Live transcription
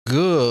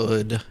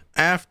Good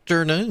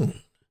afternoon,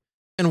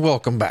 and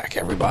welcome back,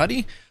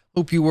 everybody.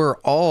 Hope you are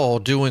all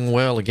doing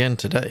well again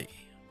today.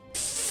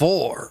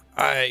 For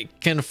I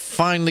can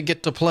finally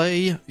get to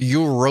play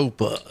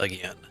Europa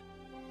again.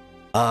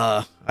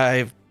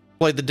 I've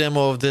played the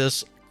demo of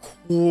this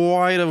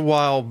quite a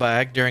while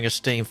back during a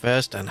Steam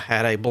Fest and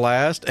had a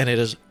blast, and it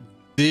is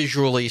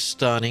visually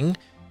stunning.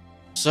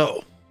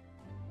 So,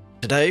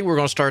 today we're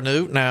going to start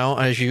new. Now,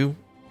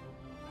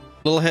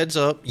 little heads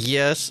up,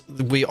 yes,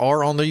 we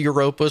are on the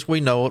Europa as we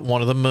know it,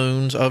 one of the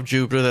moons of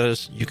Jupiter that,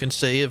 as you can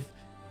see, have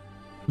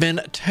been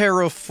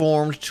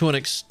terraformed to an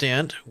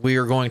extent. We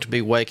are going to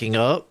be waking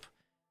up.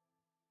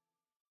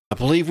 I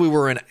believe we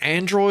were an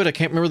android. I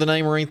can't remember the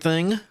name or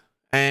anything.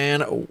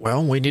 And,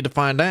 well, we need to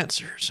find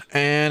answers.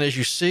 And as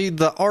you see,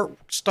 the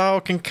art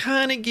style can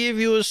kind of give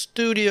you a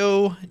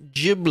Studio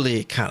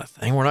Ghibli kind of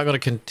thing. We're not going to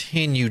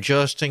continue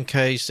just in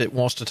case it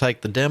wants to take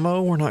the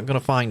demo. We're not going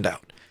to find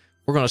out.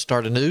 We're going to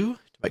start anew.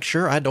 Make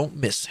sure I don't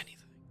miss anything.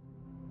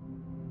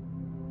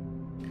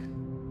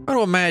 Try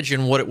to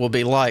imagine what it will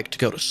be like to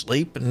go to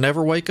sleep and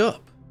never wake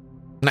up.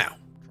 Now,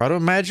 try to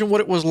imagine what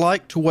it was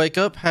like to wake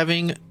up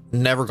having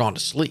never gone to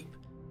sleep.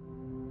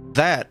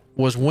 That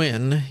was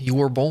when you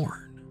were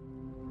born.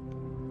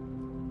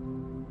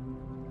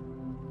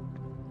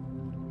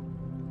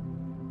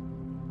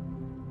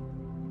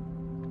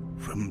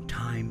 From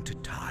time to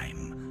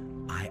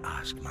time, I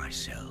ask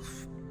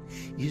myself,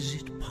 is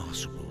it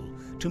possible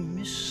to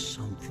miss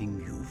something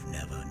you've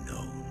never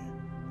known?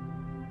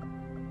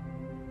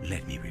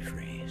 Let me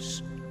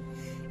rephrase.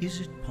 Is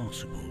it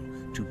possible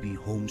to be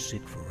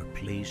homesick for a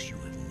place you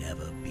have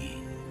never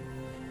been?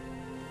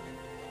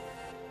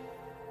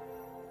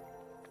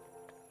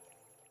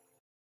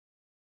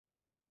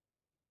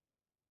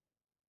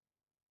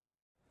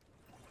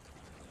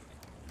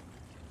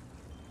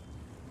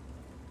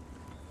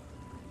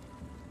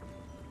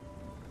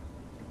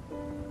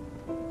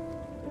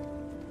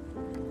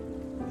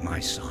 My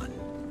son,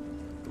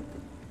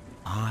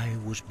 I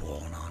was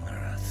born on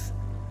Earth,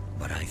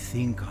 but I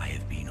think I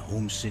have been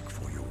homesick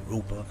for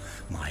Europa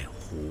my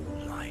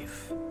whole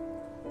life.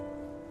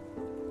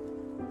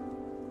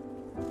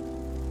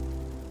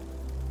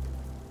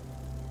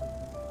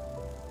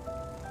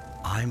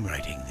 I'm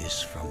writing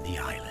this from the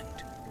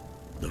island.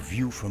 The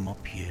view from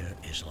up here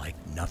is like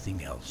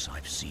nothing else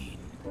I've seen.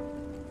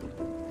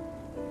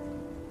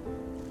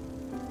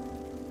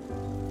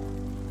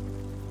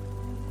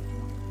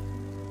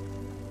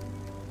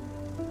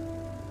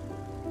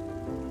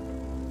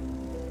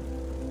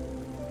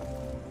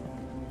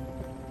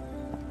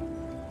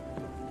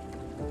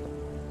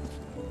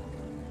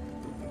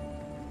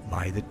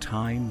 By the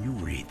time you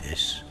read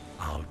this,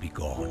 I'll be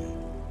gone,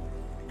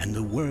 and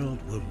the world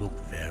will look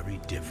very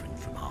different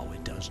from how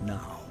it does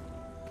now.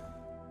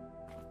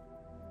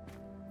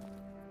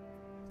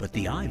 But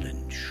the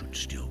island should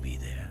still be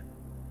there.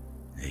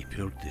 They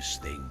built this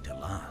thing to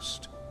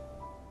last.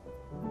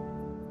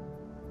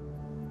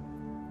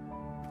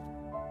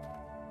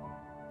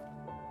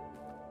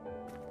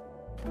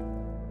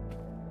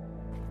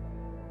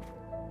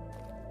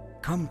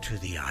 Come to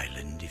the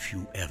island if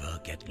you ever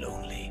get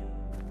lonely.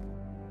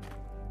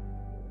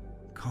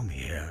 Come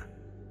here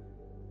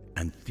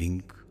and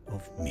think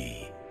of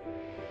me.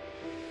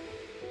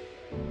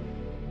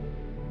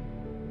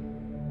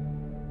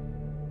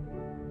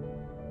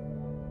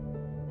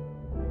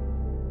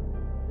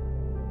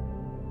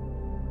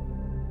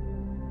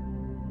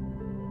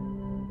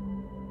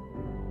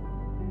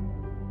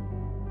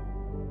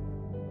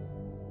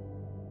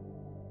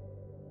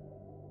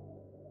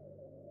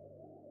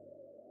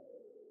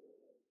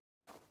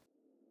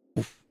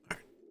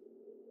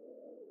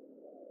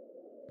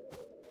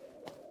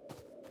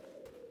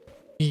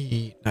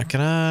 Now,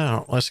 can I?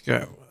 Oh, let's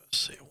go. Let's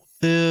see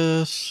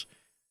this.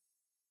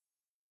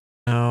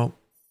 No,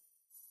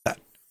 that.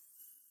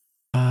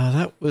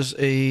 That was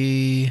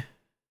a.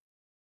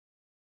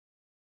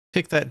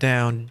 Pick that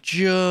down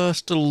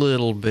just a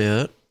little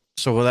bit,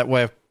 so that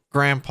way, if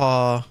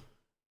Grandpa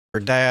or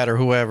Dad or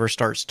whoever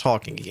starts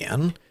talking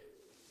again.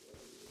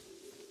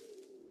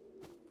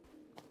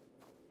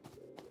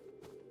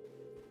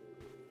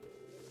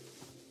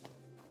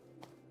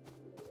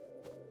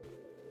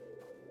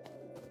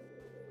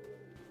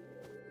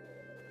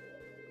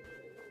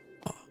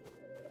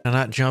 Can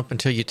I not jump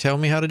until you tell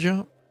me how to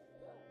jump?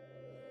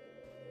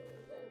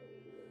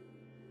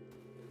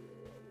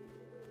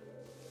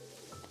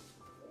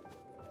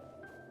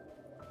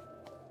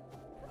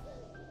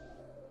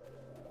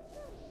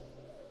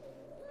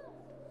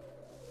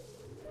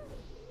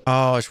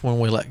 Oh, it's when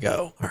we let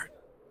go. All right.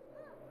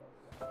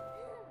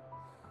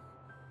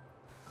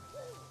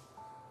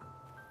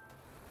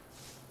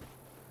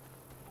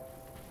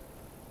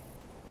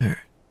 All right.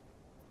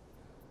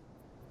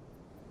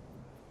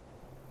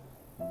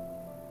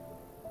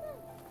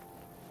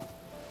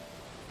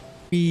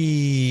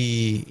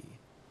 Whee.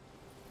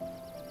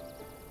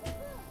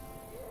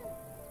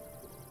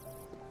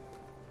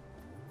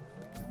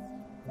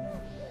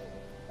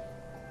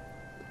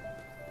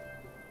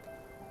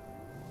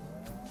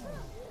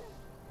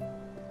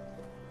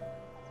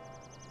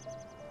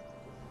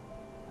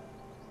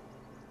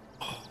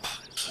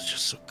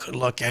 so good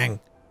looking.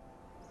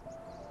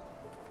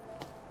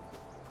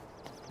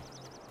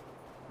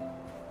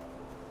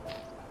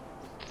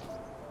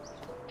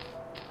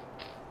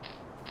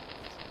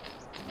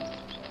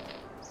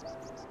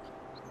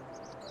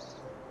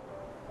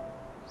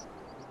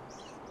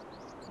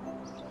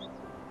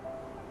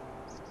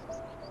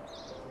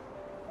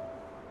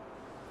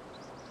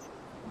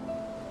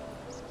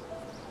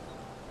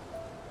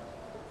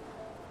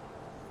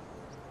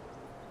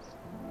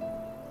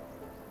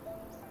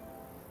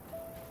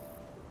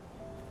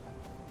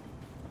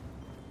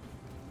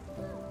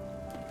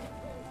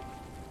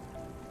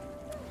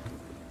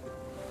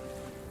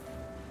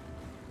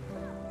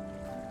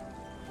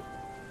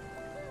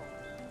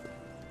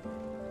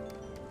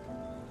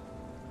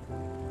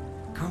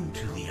 Come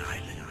to the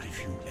island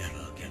if you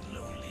ever get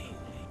lonely.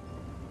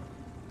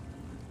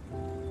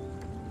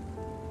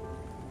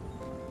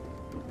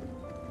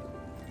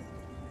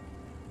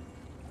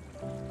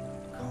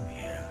 Come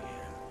here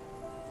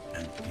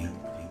and think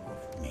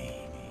of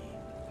me.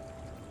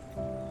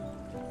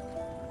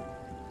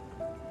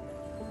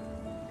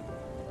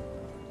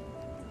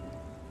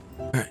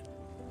 All right.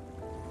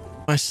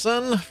 My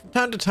son, from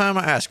time to time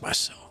I ask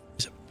myself,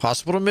 is it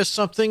possible to miss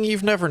something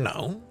you've never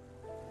known?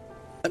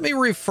 Let me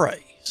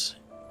rephrase.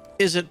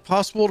 Is it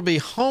possible to be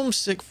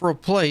homesick for a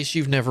place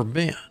you've never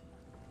been?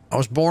 I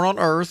was born on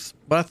Earth,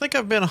 but I think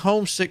I've been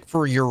homesick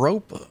for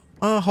Europa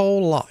my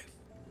whole life.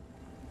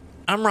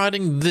 I'm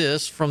writing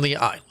this from the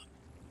island.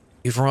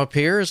 View from up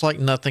here is like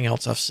nothing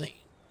else I've seen.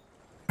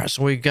 All right,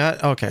 so we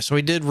got, okay, so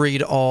we did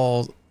read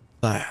all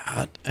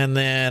that. And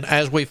then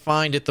as we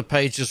find it, the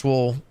pages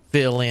will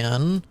fill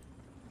in.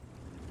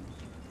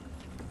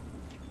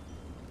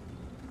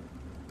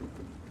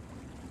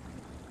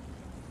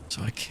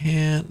 So I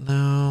can't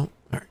now.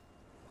 All right.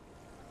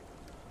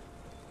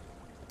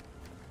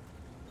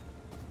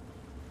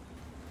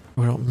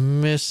 We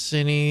don't miss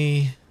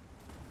any.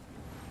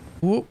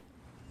 Whoop.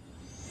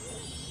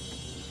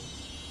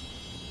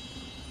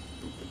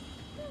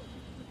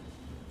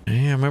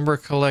 Yeah, I remember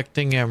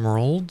collecting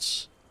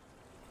emeralds.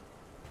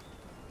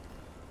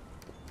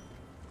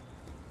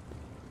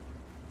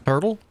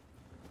 Turtle?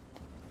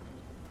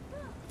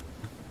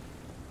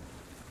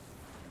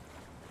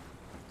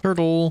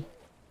 Turtle.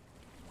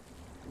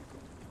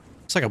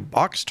 It's like a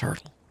box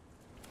turtle.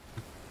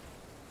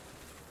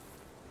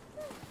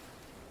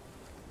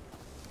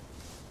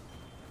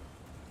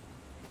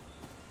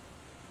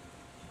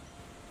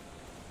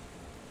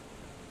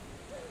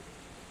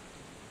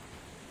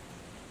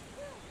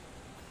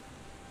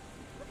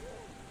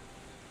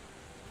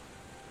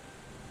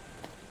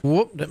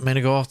 Whoop, didn't mean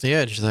to go off the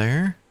edge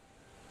there.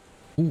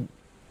 Ooh.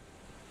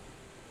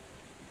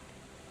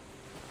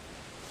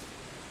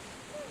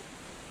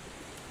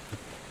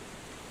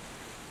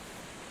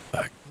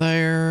 Back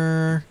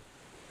there.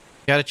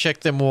 Gotta check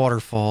them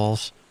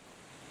waterfalls.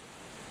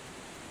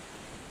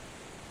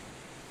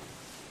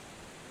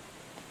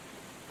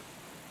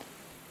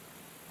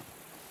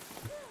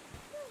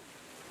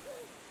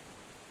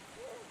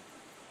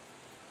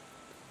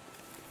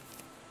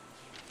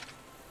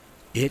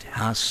 It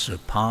has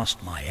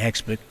surpassed my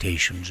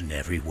expectations in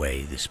every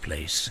way, this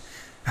place.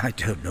 I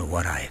don't know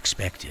what I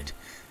expected.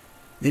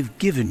 They've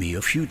given me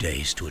a few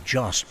days to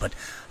adjust, but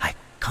I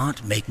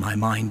can't make my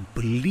mind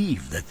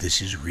believe that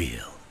this is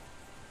real.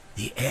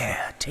 The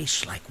air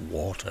tastes like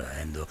water,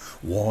 and the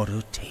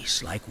water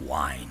tastes like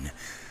wine.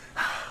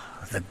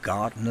 The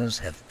gardeners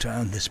have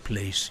turned this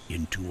place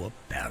into a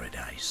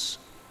paradise.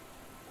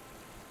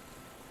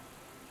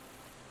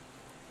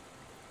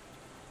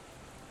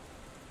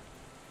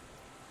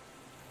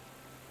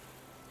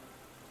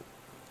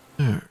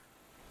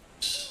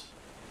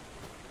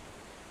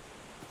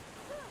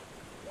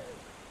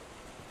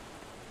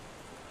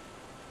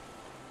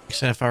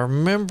 If I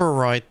remember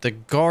right, the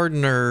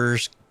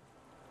gardeners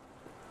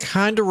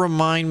kind of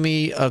remind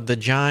me of the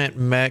giant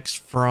mechs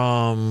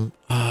from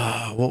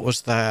what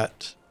was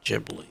that?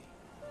 Ghibli.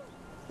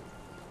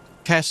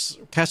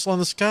 Castle in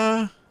the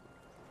Sky?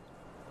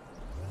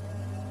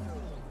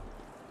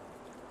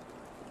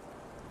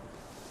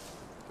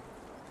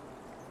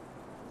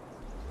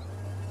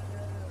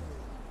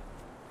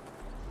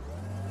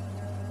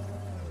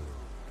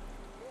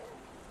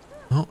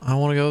 Oh, I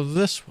want to go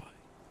this way.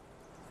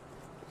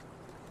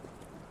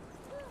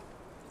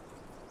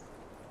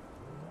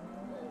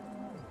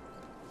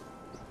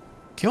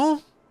 Kill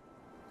him?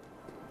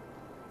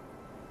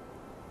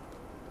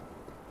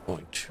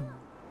 Going to.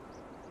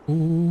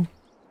 Ooh.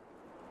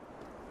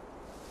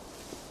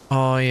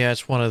 Oh, yeah,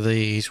 it's one of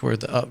these where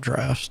the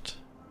updraft.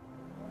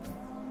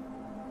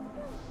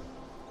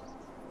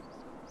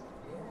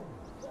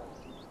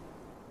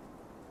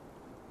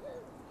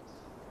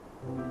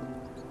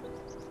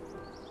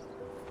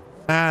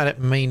 I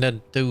didn't mean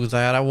to do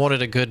that. I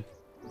wanted a good.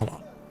 Hold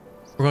on.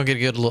 We're going to get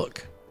a good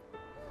look.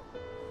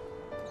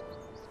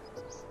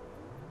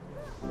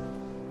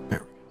 There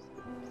we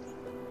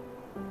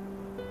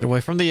go. Get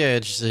away from the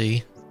edge,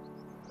 Z.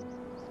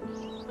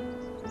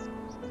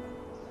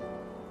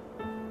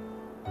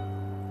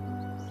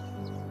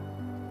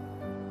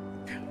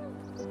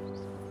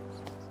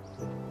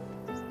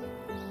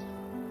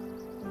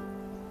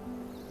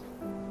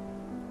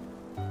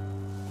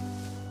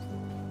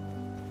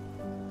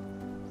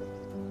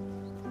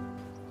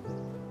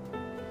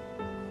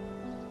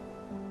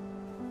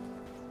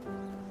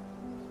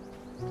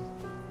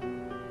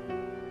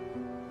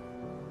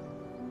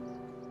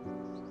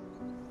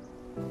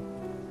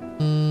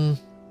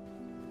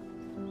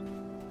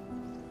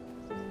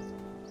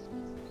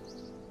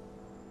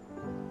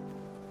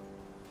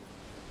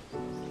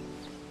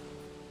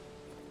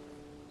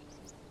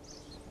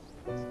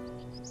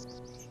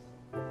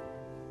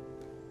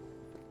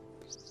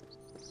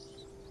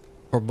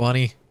 Poor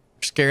bunny.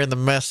 Scaring the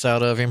mess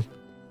out of him.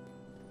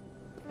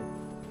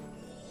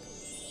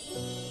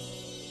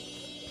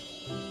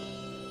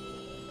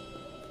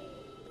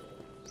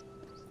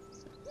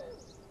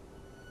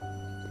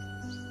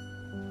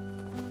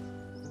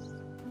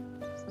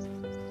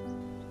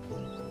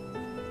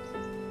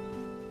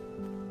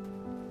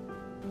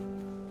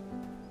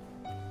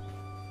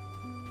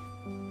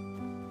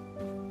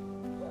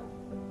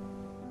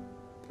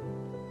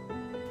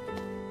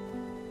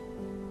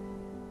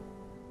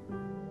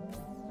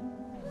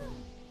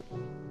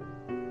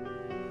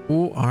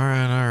 Ooh, all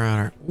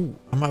right. Ooh,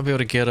 I might be able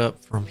to get up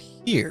from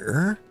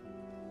here.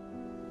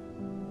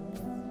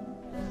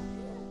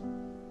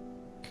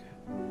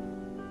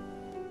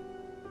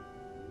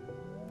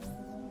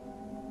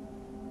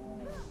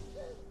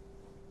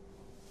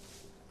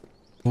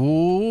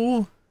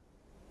 Ooh.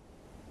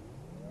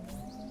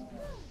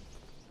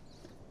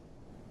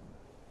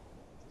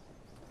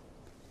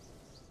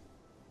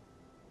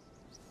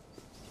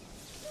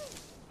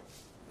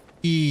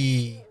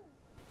 E.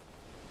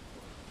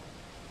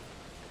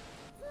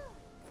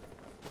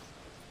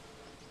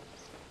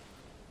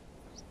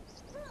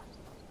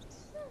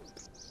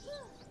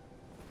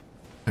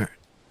 All right.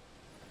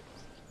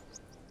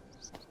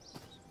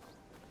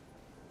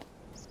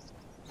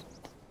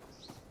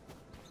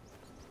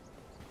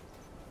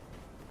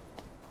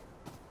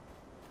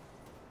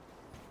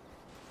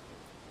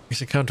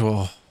 Makes it come to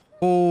a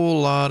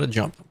whole lot of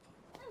jumping.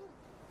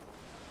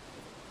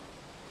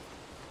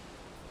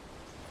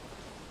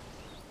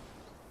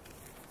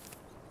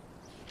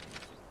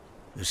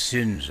 The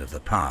sins of the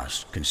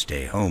past can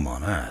stay home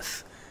on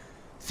Earth.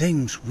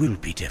 Things will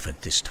be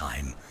different this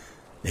time.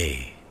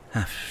 They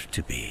have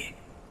to be.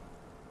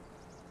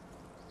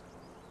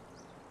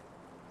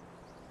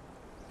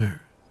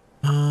 There.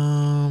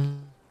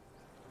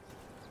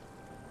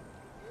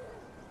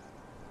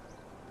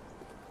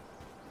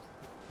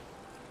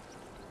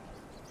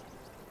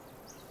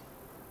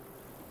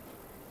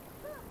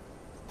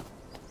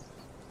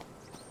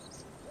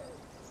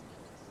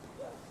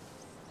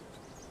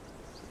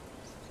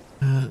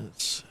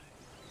 Let's see.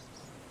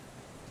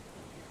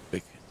 We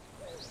can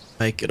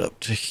make it up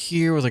to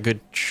here with a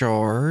good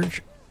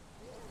charge.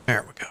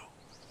 There we go.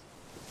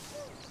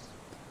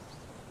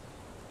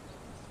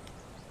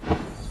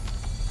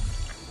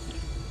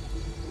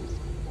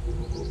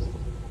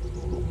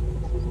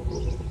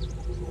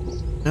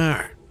 All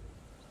right.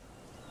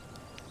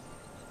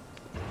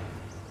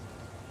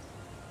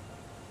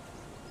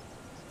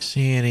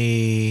 See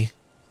any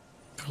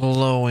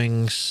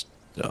glowing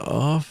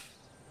stuff?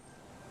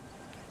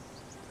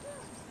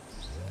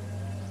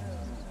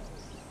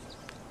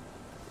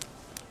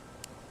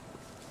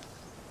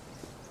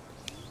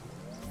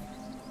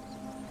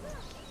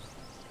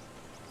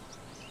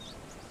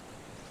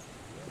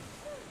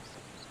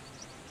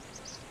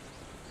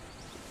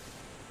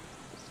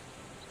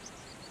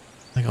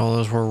 I think all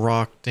those were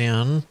rocked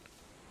in.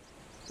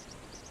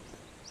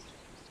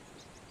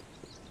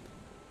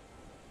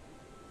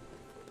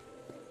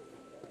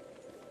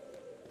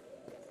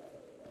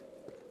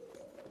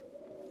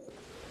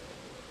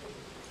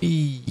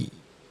 E.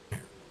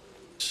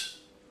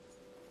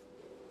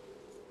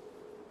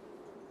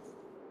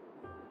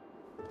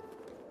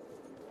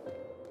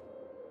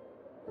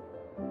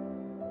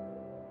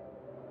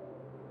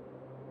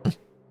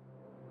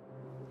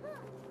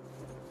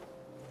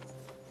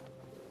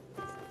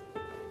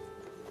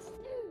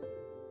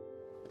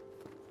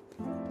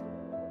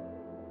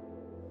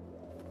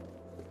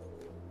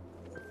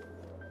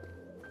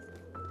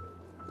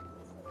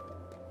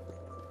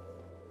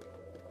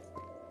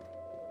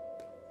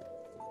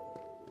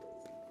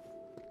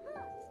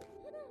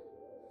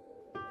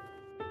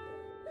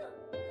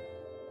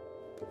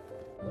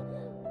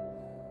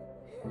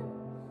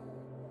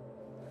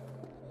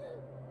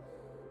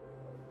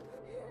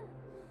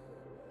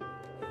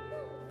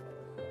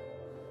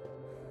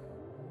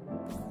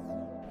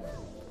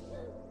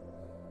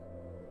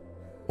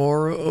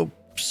 More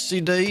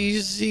oopsie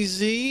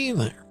daisy.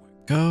 There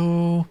we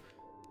go.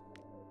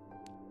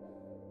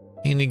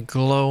 Any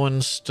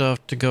glowing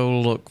stuff to go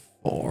look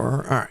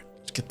for. All right,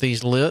 let's get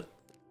these lit.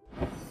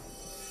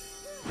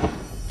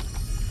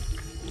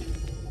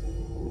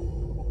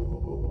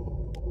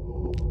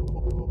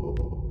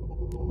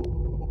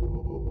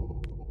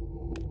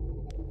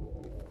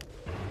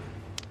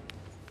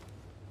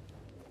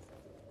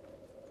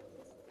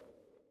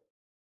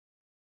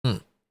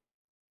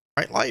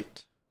 Bright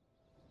light.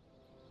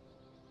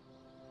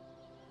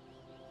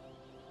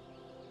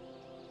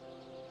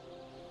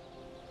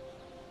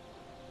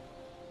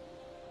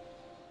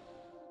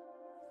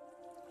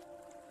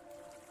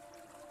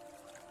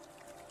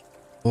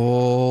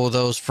 Oh,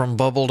 those from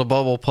bubble to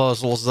bubble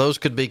puzzles. Those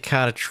could be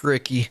kind of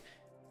tricky.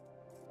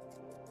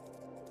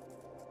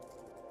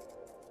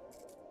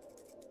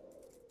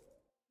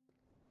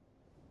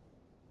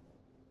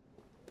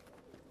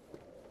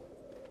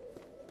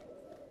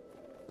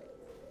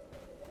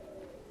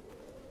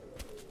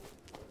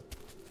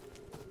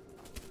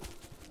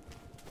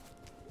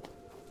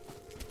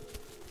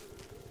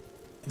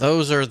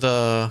 Those are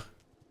the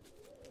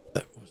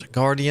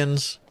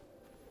guardians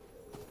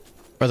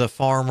or the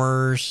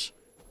farmers.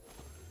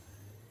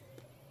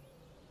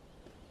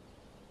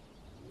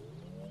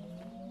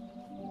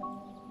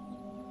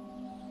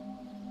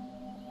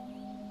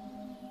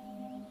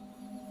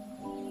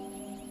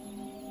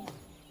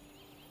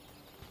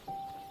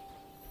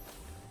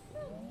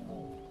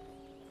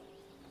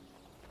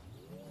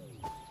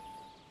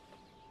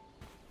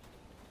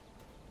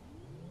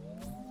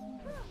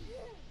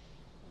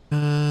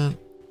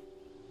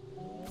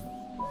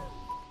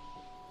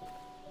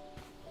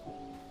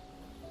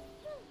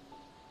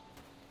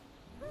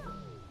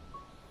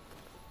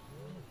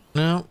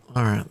 No,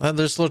 all right. That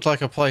just looked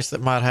like a place that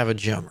might have a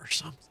gym or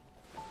something.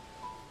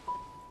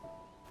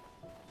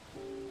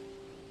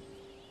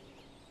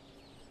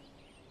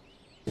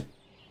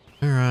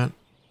 All right.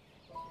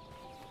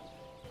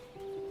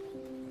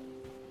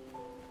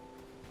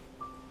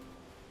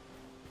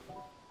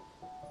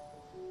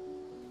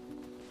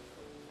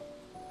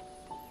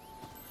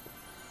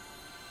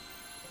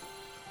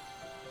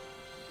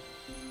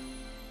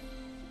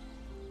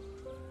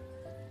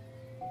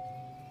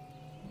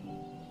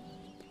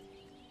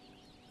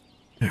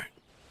 All right.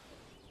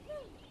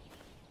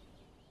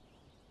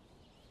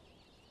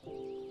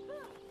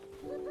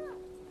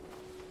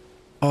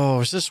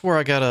 Oh, is this where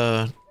I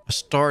gotta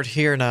start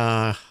here and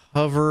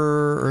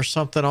hover or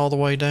something all the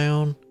way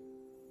down?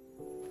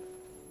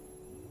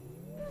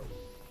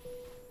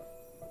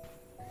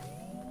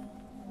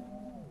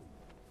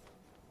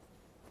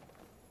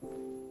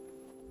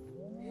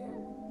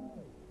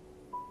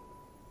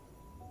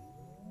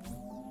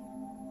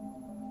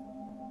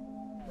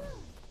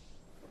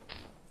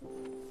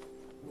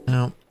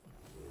 No.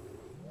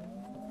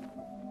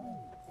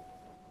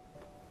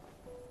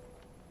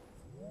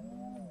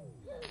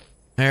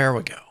 There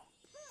we go.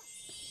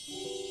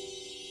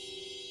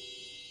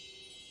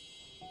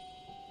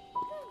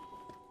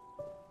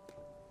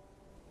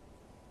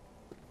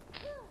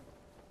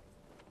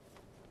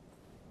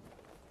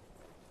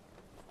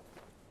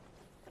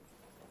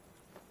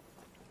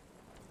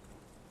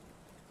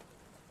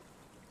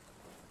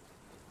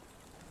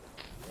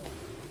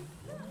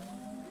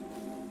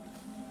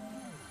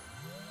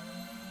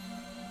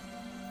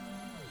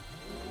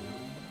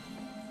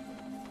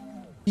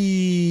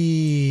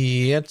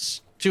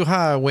 It's too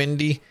high,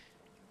 Wendy.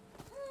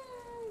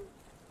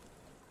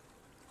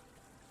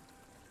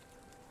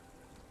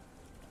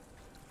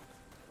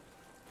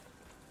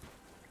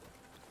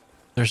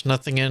 There's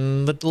nothing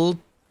in the little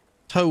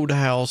toad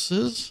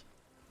houses.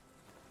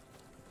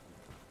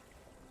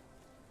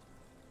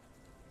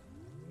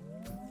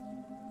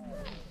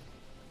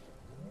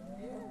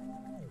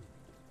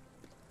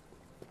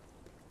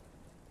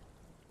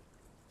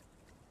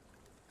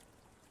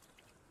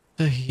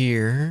 To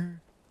here.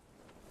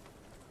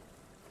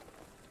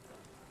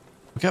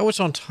 We got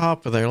what's on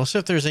top of there. Let's see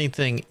if there's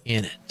anything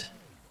in it.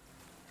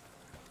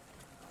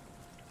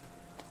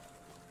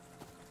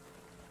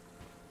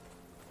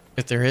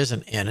 If there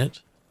isn't in it.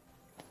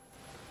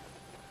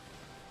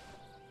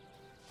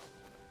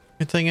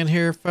 Anything in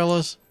here,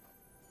 fellas?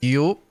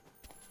 Yup.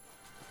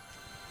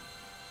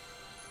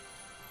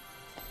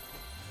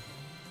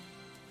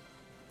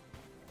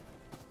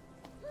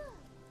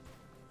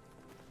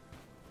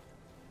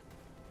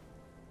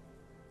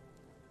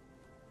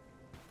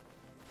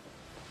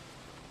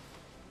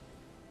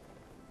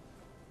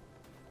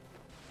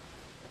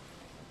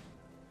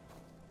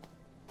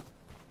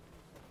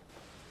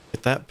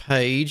 Get that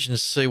page and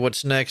see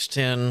what's next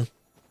in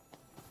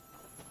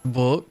the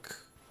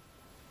book.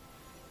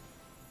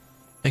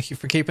 Thank you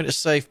for keeping it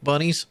safe,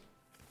 bunnies.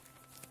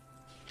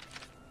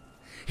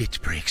 It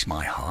breaks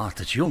my heart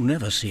that you'll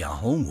never see our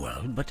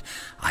homeworld, but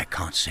I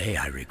can't say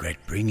I regret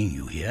bringing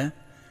you here.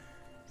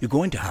 You're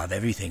going to have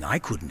everything I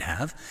couldn't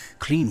have.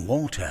 Clean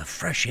water,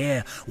 fresh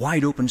air,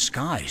 wide open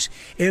skies.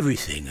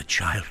 Everything a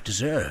child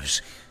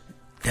deserves.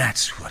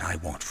 That's what I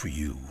want for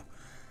you.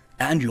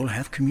 And you'll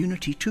have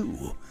community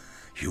too.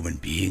 Human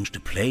beings to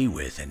play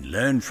with and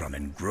learn from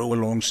and grow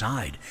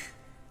alongside.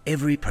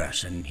 Every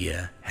person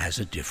here has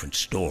a different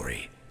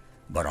story,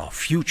 but our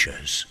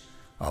futures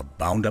are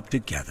bound up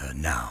together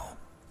now.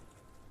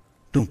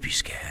 Don't be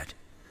scared.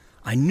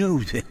 I know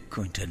they're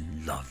going to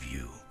love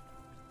you.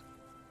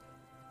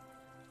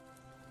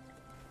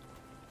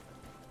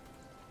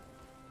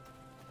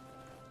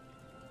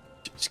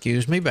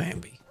 Excuse me,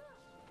 Bambi.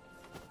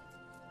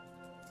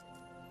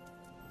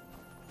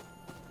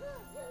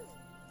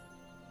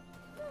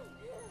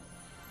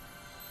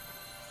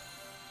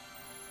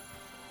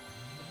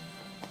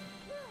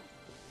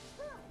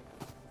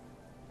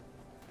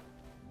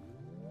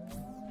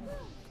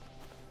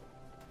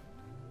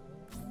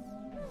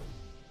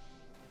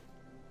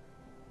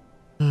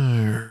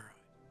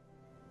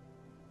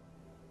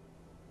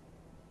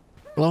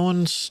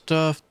 Blowing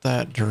stuff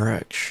that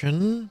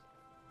direction.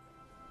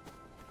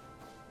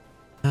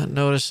 Not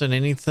noticing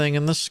anything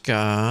in the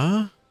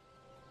sky.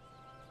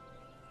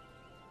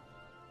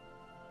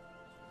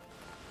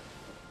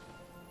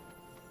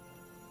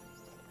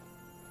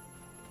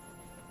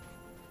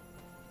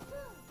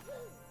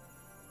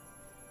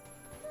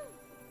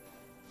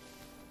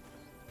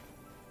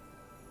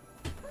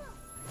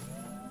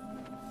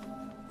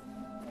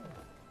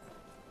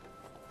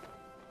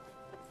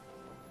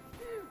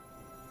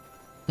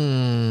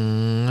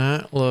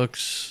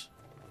 looks...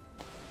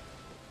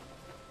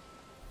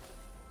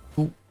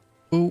 Ooh,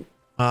 ooh,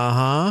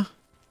 uh-huh.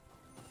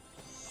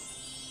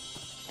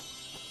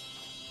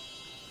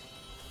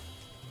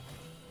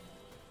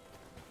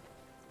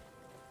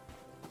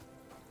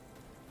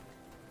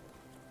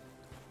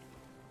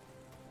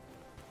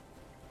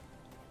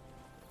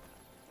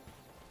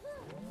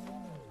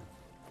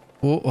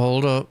 Oh,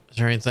 hold up. Is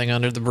there anything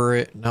under the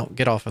bridge? No,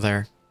 get off of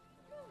there.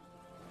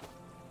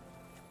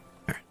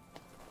 All right.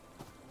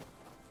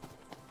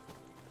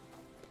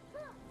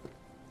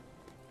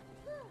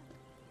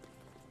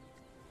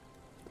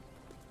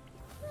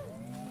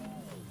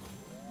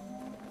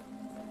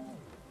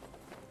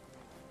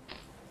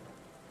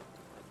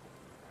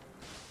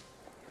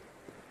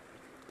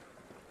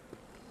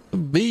 The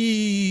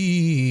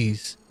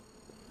bees.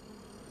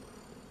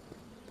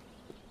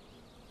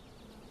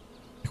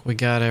 We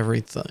got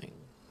everything.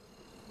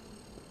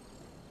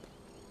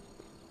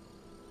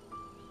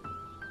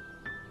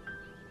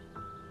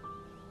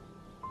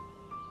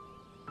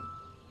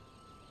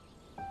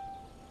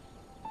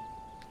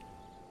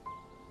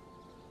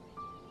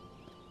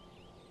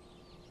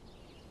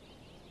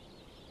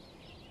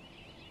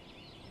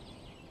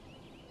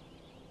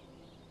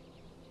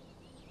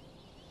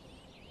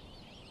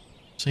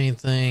 See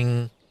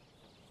anything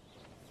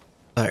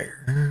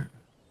there?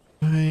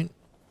 Right.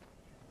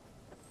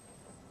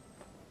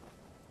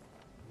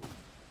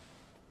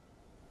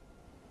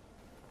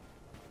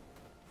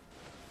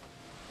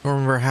 I don't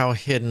remember how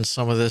hidden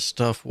some of this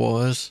stuff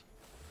was.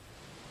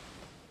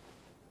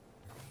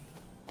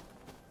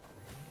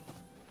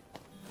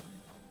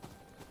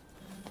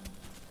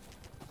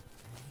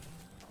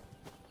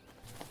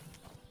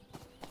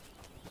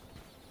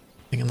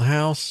 Thing in the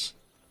house?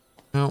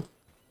 No.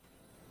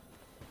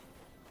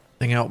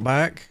 Thing out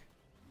back?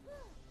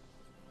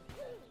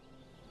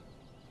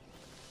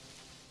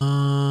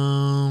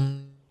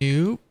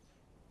 Nope.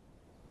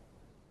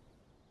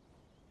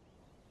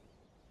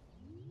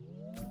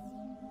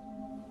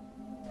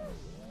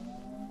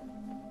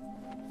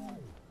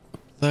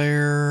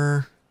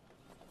 There.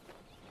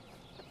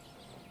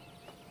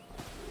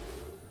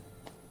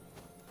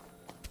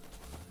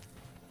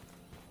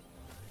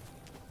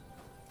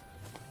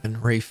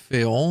 And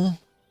refill.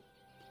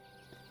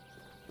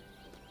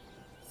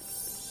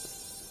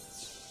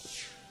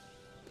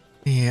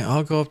 Yeah,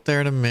 I'll go up there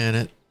in a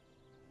minute.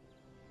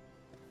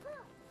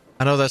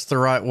 I know that's the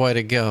right way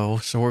to go,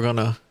 so we're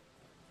gonna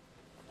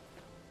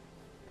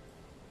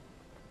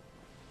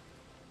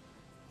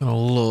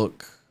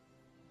look.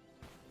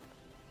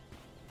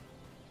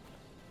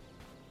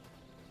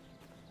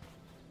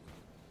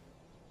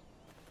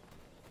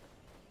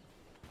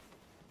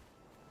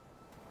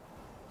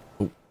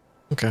 Oh,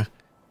 okay.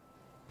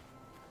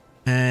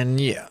 And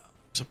yeah,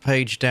 there's a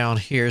page down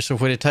here. So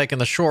if we'd have taken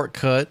the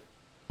shortcut,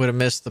 we'd have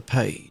missed the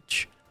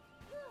page.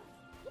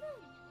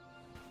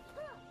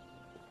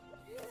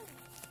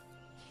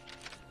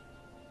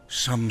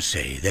 Some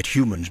say that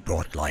humans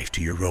brought life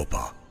to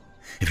Europa.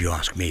 If you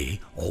ask me,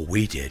 all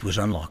we did was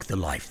unlock the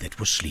life that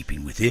was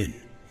sleeping within.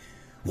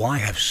 Why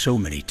have so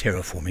many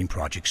terraforming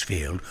projects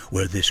failed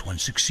where this one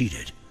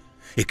succeeded?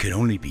 It can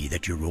only be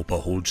that Europa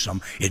holds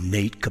some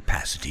innate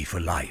capacity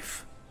for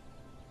life.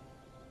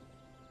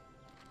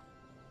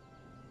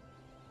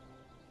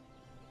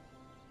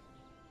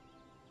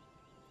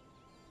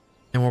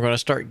 And we're going to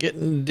start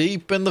getting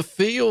deep in the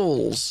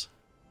fields.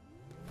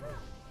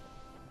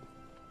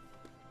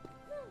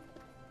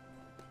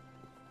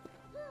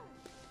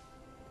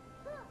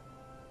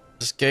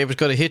 This game is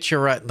going to hit you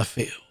right in the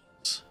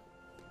fields.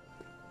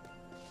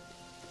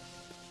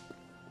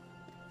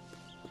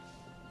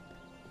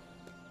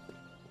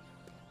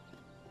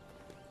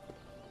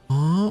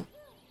 Oh.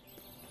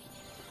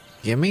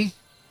 Gimme.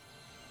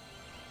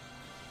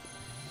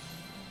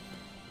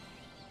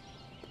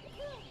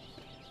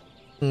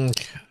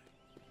 Okay.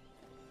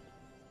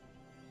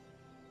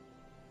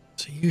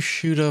 So you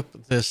shoot up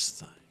this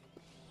thing.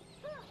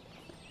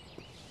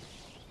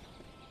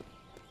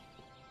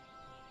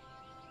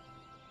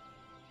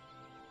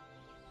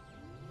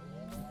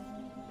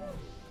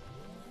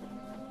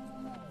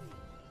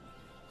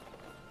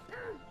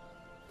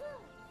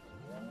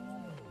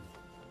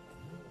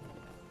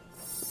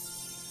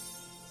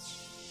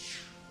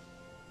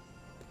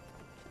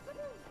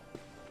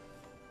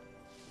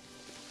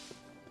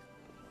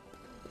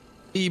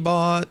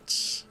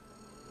 E-bots.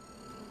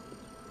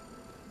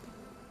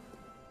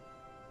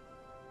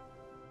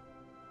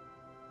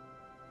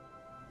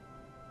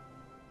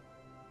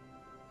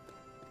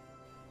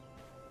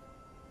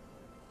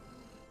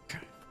 Okay.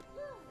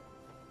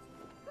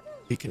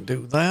 We can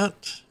do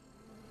that.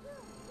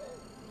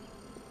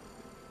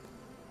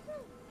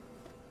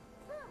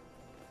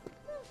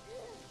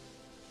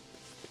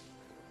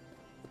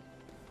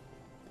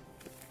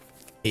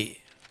 Yeah.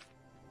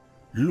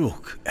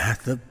 Look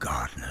at the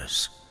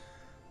gardeners.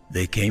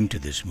 They came to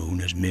this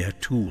moon as mere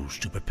tools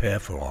to prepare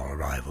for our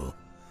arrival.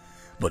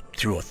 But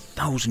through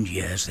 1,000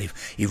 years, they've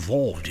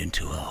evolved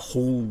into a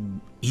whole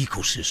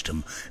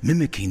ecosystem,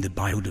 mimicking the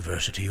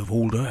biodiversity of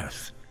old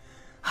Earth.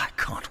 I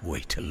can't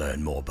wait to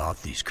learn more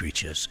about these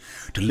creatures,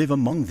 to live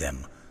among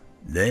them.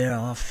 They're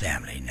our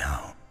family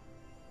now.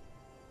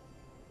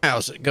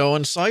 How's it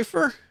going,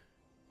 Cypher?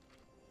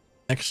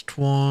 Next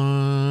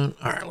one.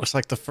 All right, looks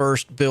like the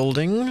first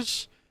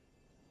buildings.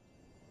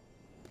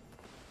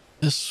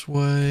 This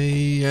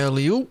way,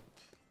 alley-oop.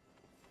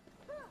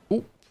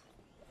 Oop.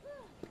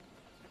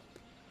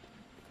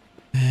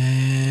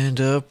 And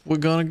up we're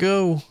gonna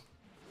go.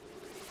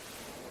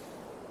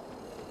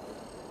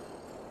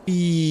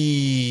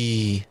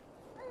 Eee.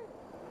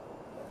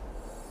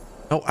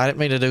 Oh, I didn't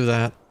mean to do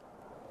that.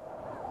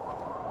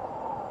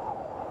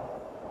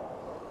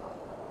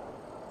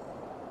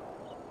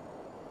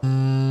 I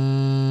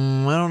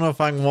don't know if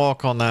I can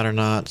walk on that or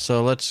not,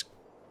 so let's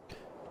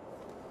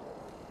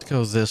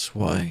go this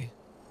way.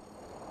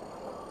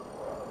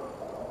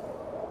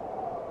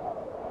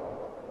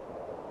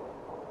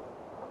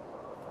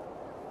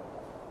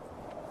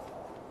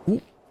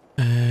 Ooh.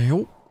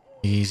 Oh,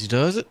 easy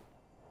does it.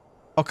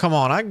 Oh, come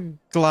on. I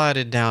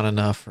glided down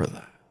enough for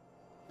that.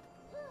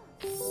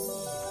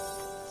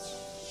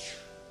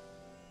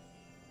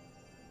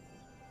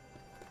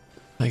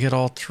 I get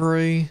all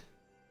three.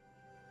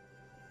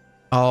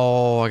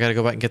 Oh, I gotta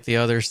go back and get the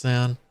others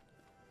then.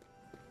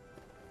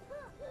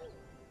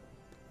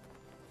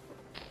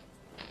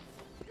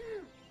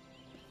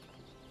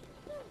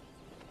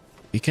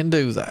 We can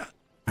do that.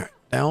 All right,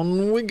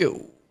 down we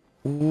go.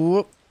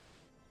 Whoop.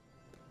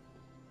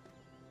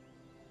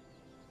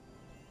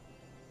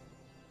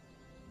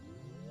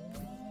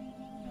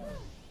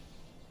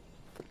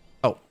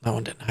 Oh, that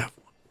one didn't have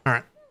one. All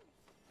right.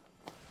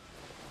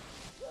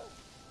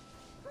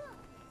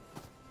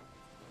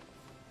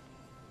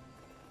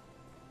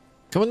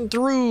 Coming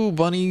through,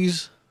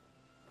 bunnies.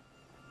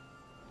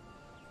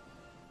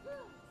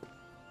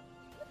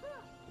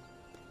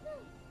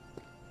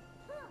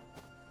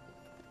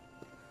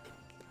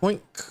 Boink.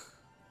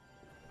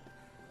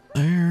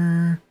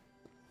 There.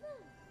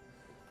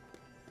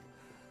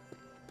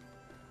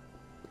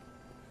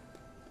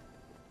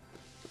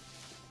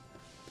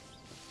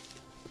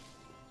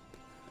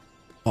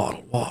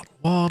 Waddle, waddle,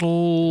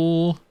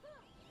 waddle.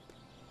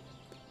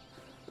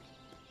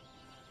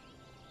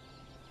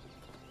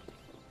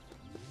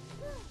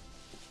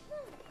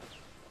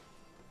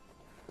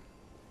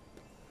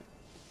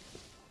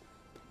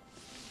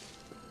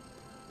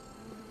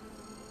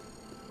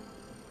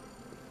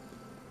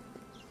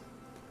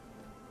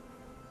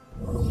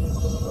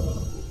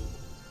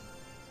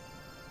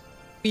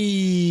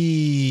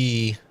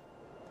 Eee.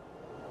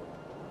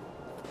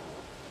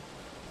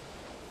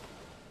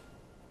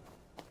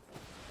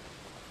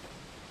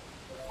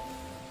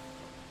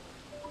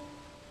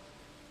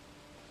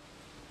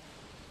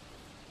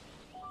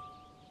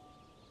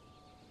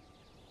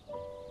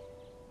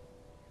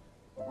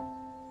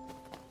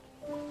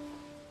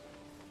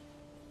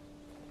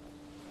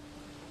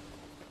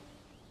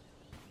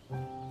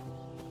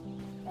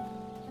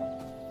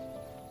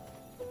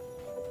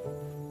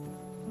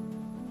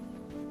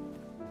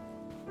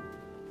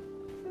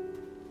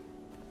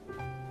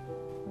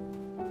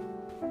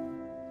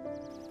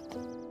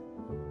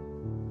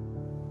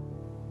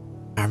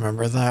 I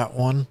remember that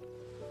one.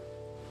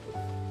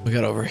 We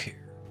got over here.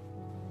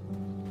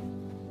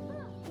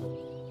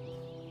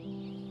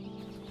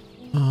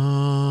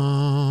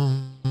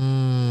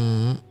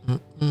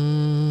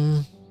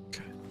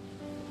 Okay.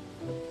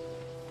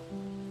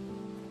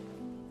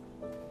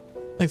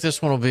 I think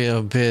this one will be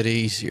a bit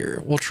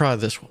easier. We'll try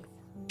this one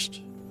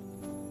first.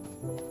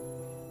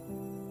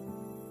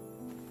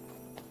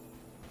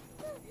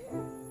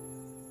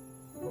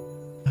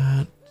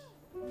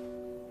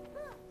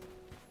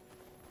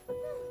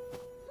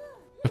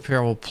 Up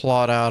here, we'll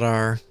plot out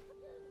our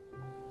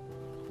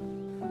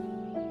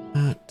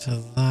that to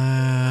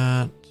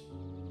that.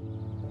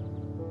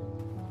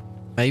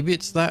 Maybe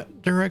it's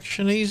that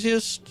direction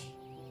easiest.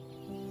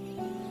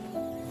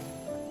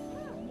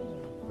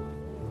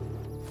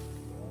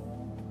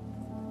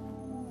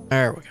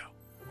 There we go.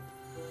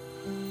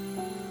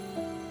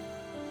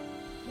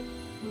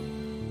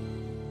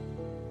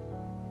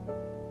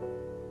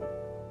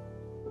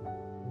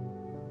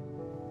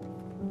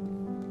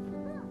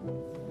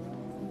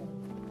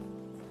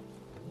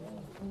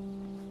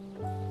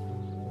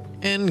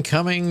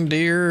 Incoming,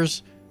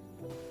 deers.